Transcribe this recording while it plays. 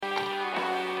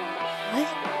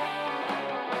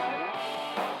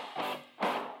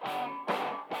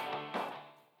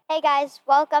guys,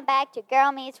 welcome back to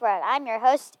Girl Meets World. I'm your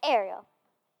host, Arielle.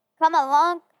 Come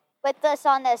along with us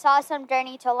on this awesome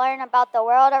journey to learn about the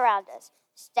world around us.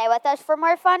 Stay with us for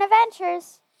more fun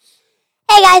adventures.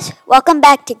 Hey guys, welcome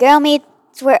back to Girl Meets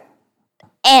World.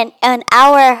 And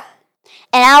our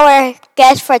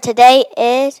guest for today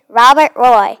is Robert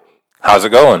Roy. How's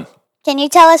it going? Can you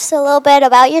tell us a little bit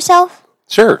about yourself?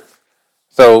 Sure.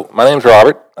 So my name's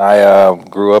Robert. I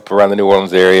grew up around the New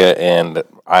Orleans area, and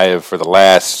I have, for the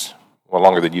last,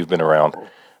 longer than you've been around,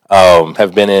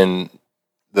 have been in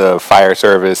the fire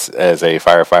service as a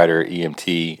firefighter,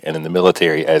 EMT, and in the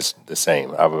military as the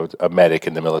same. I was a medic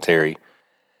in the military,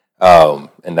 and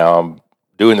now I'm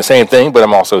doing the same thing, but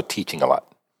I'm also teaching a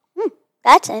lot.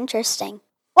 That's interesting.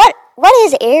 What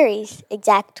is Aries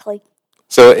exactly?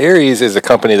 So Aries is a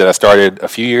company that I started a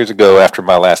few years ago after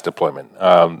my last deployment.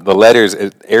 The letters,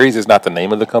 Aries is not the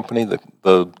name of the company.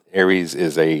 The Aries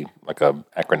is a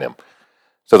acronym.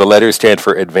 So the letters stand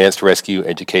for Advanced Rescue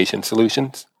Education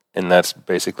Solutions, and that's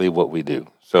basically what we do.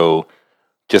 So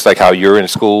just like how you're in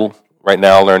school right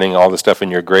now learning all the stuff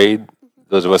in your grade,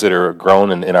 those of us that are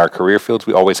grown in our career fields,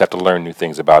 we always have to learn new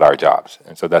things about our jobs.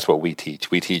 And so that's what we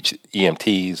teach. We teach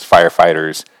EMTs,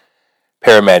 firefighters,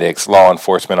 paramedics, law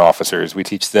enforcement officers. We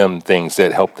teach them things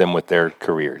that help them with their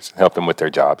careers, help them with their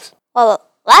jobs. Well,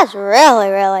 that's really,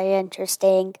 really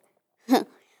interesting.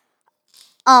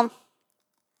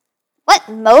 What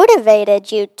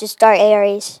motivated you to start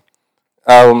Aries?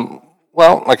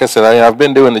 Well, like I said, I've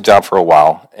been doing the job for a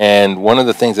while. And one of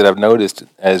the things that I've noticed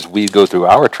as we go through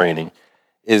our training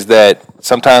is that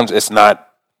sometimes it's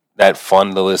not that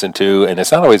fun to listen to, and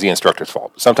it's not always the instructor's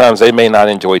fault. Sometimes they may not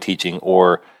enjoy teaching,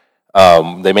 or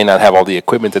they may not have all the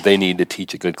equipment that they need to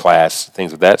teach a good class,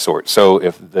 things of that sort. So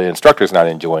if the instructor's not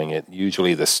enjoying it,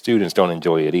 usually the students don't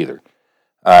enjoy it either.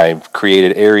 I've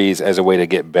created Aries as a way to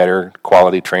get better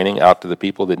quality training out to the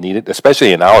people that need it,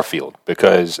 especially in our field,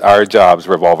 because our jobs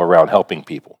revolve around helping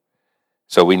people.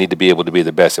 So we need to be able to be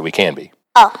the best that we can be.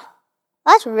 Oh,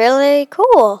 that's really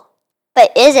cool.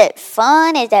 But is it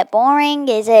fun? Is it boring?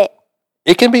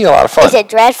 It can be a lot of fun. Is it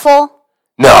dreadful?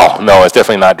 No, it's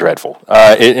definitely not dreadful.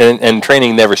 And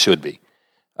training never should be.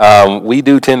 We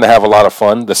do tend to have a lot of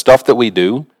fun. The stuff that we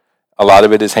do, a lot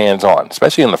of it is hands-on,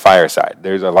 especially on the fire side.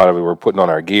 There's a lot of it we're putting on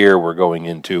our gear. We're going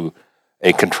into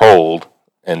a controlled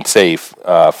and safe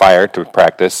fire to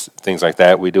practice, things like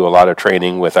that. We do a lot of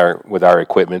training with our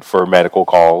equipment for medical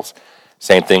calls.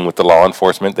 Same thing with the law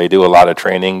enforcement. They do a lot of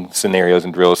training scenarios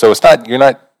and drills. So you're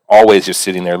not always just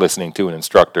sitting there listening to an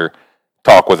instructor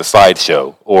talk with a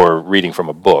slideshow or reading from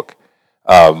a book.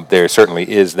 There certainly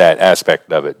is that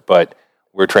aspect of it, but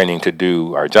we're training to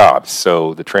do our jobs.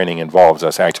 So the training involves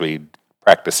us actually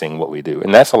practicing what we do.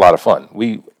 And that's a lot of fun.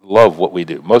 We love what we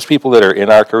do. Most people that are in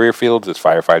our career fields as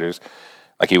firefighters,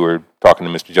 like you were talking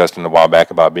to Mr. Justin a while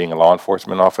back about being a law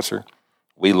enforcement officer,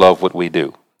 we love what we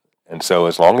do. And so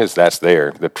as long as that's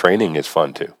there, the training is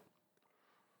fun too.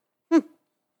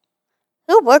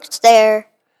 Who works there?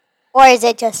 Or is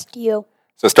it just you?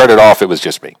 So it started off, it was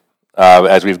just me.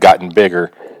 As we've gotten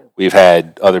bigger, we've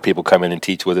had other people come in and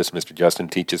teach with us. Mr. Justin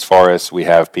teaches for us. We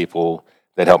have people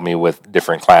that help me with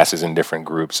different classes in different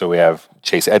groups. So we have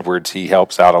Chase Edwards. He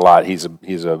helps out a lot. He's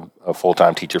a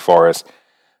full-time teacher for us.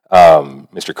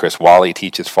 Mr. Chris Wally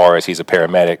teaches for us. He's a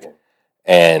paramedic.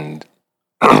 And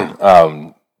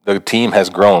the team has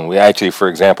grown. We actually, for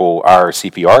example, our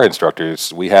CPR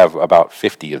instructors, we have about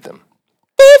 50 of them.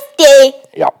 50?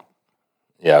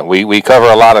 Yeah, we cover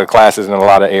a lot of classes in a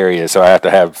lot of areas, so I have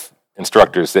to have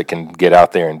instructors that can get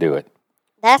out there and do it.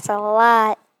 That's a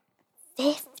lot.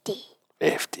 50.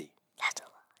 That's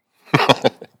a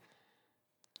lot.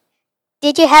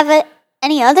 Did you have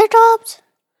any other jobs?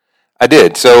 I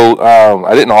did. So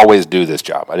I didn't always do this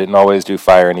job. I didn't always do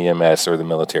fire and EMS or the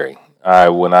military.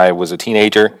 When I was a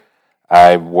teenager,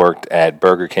 I worked at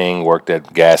Burger King, worked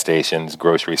at gas stations,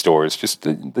 grocery stores, just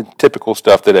the typical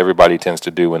stuff that everybody tends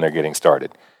to do when they're getting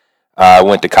started. I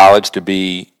went to college to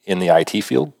be in the IT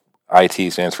field.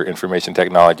 IT stands for information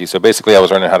technology. So basically I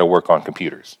was learning how to work on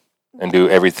computers and do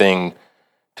everything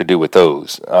to do with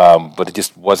those. But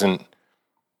it wasn't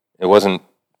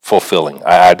fulfilling.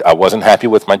 I wasn't happy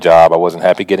with my job. I wasn't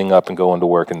happy getting up and going to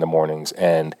work in the mornings,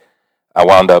 and I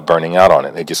wound up burning out on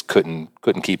it. I just couldn't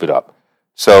keep it up.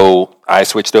 So I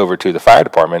switched over to the fire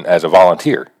department as a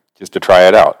volunteer just to try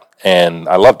it out, and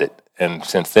I loved it. And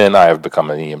since then, I have become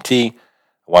an EMT. I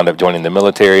wound up joining the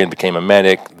military and became a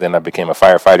medic. Then I became a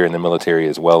firefighter in the military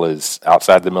as well as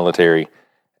outside the military,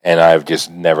 and I've just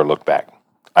never looked back.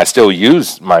 I still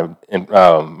use my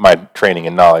training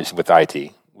and knowledge with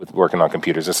IT, with working on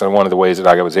computers. That's one of the ways that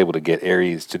I was able to get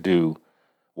Aries to do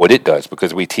what it does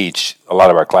because we teach a lot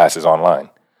of our classes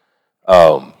online.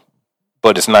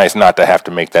 But it's nice not to have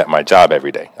to make that my job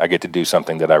every day. I get to do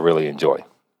something that I really enjoy.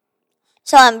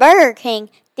 So on Burger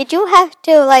King, did you have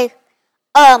to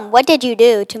what did you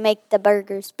do to make the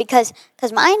burgers? Because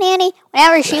my nanny,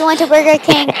 whenever she went to Burger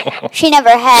King, she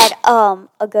never had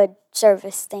a good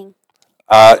service thing.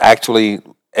 Actually,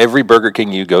 every Burger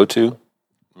King you go to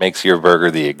makes your burger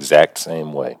the exact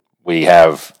same way. We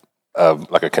have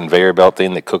like a conveyor belt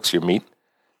thing that cooks your meat.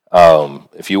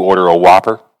 If you order a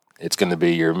Whopper, it's going to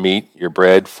be your meat, your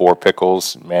bread, 4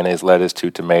 pickles, mayonnaise, lettuce,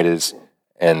 2 tomatoes,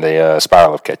 and a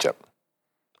spiral of ketchup.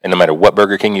 And no matter what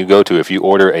Burger King you go to, if you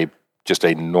order just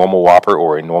a normal Whopper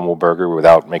or a normal burger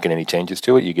without making any changes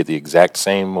to it, you get the exact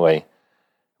same way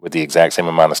with the exact same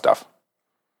amount of stuff.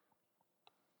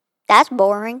 That's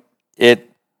boring. I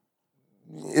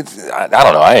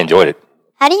don't know. I enjoyed it.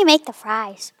 How do you make the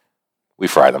fries? We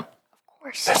fry them. Of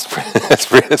course.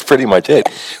 That's pretty much it.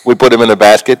 We put them in a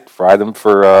basket, fry them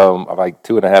for like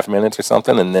 2.5 minutes or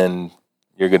something, and then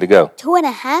you're good to go.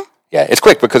 2.5? Yeah, it's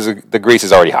quick because the grease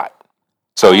is already hot.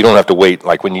 So you don't have to wait.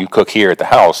 Like when you cook here at the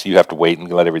house, you have to wait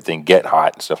and let everything get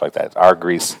hot and stuff like that. Our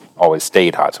grease always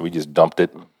stayed hot, so we just dumped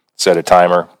it, set a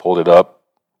timer, pulled it up,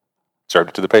 served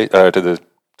it to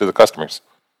the customers.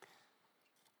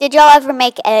 Did y'all ever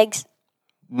make eggs?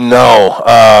 No,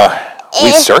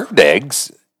 we served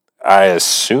eggs. I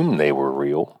assume they were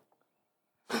real.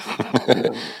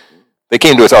 They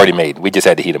came to us already made. We just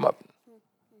had to heat them up.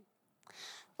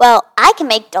 Well, I can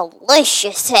make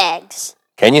delicious eggs.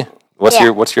 Can you?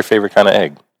 What's your favorite kind of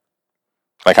egg?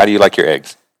 Like, how do you like your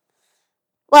eggs?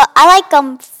 Well, I like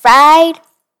them fried.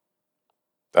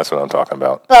 That's what I'm talking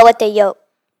about. But with the yolk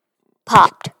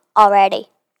popped already.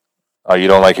 Oh, you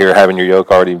don't like having your yolk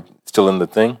already still in the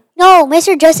thing? No,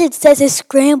 Mr. Justin says it's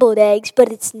scrambled eggs,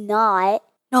 but it's not.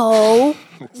 No.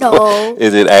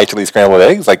 Is it actually scrambled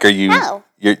eggs? Like, are you? No.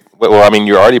 You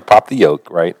already popped the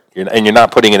yolk, right? And you're not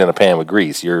putting it in a pan with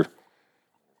grease. You're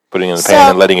putting it in the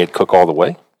pan and letting it cook all the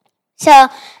way. So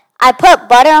I put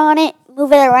butter on it,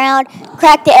 move it around,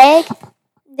 crack the egg,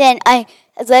 then I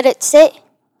let it sit,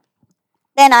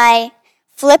 then I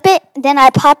flip it, then I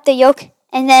pop the yolk,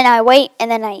 and then I wait, and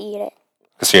then I eat it.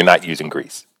 So you're not using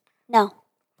grease? No.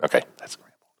 Okay, that's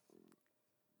scrambled.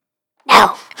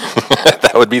 No.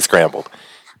 That would be scrambled.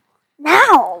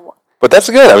 No. But that's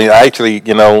good. I mean, I actually,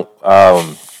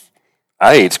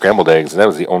 I ate scrambled eggs, and that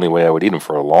was the only way I would eat them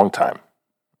for a long time.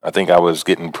 I think I was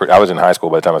in high school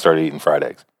by the time I started eating fried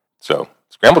eggs. So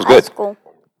scrambled's good. School.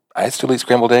 I still eat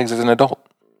scrambled eggs as an adult.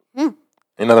 Mm.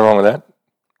 Ain't nothing wrong with that.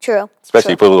 True.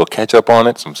 Especially put a little ketchup on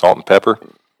it, some salt and pepper.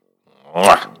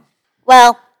 Mwah.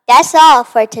 Well, that's all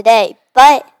for today.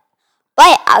 But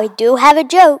I do have a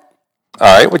joke.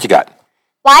 All right, what you got?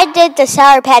 Why did the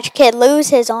Sour Patch Kid lose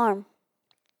his arm?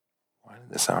 Why did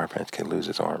the Sour Patch Kid lose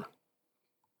his arm?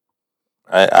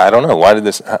 I don't know.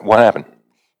 What happened?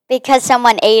 Because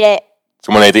someone ate it.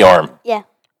 Someone ate the arm. Yeah.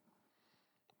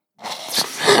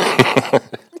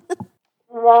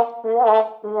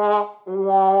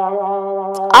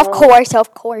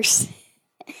 Of course.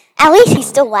 At least he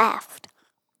still laughed.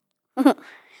 All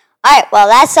right, well,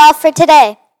 that's all for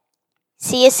today.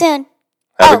 See you soon.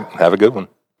 Have a good one.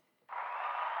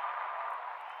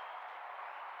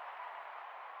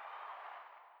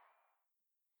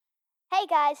 Hey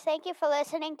guys, thank you for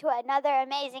listening to another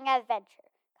amazing adventure.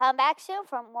 Come back soon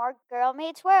for more Girl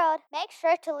Meets World. Make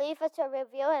sure to leave us a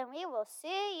review and we will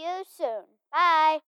see you soon. Bye.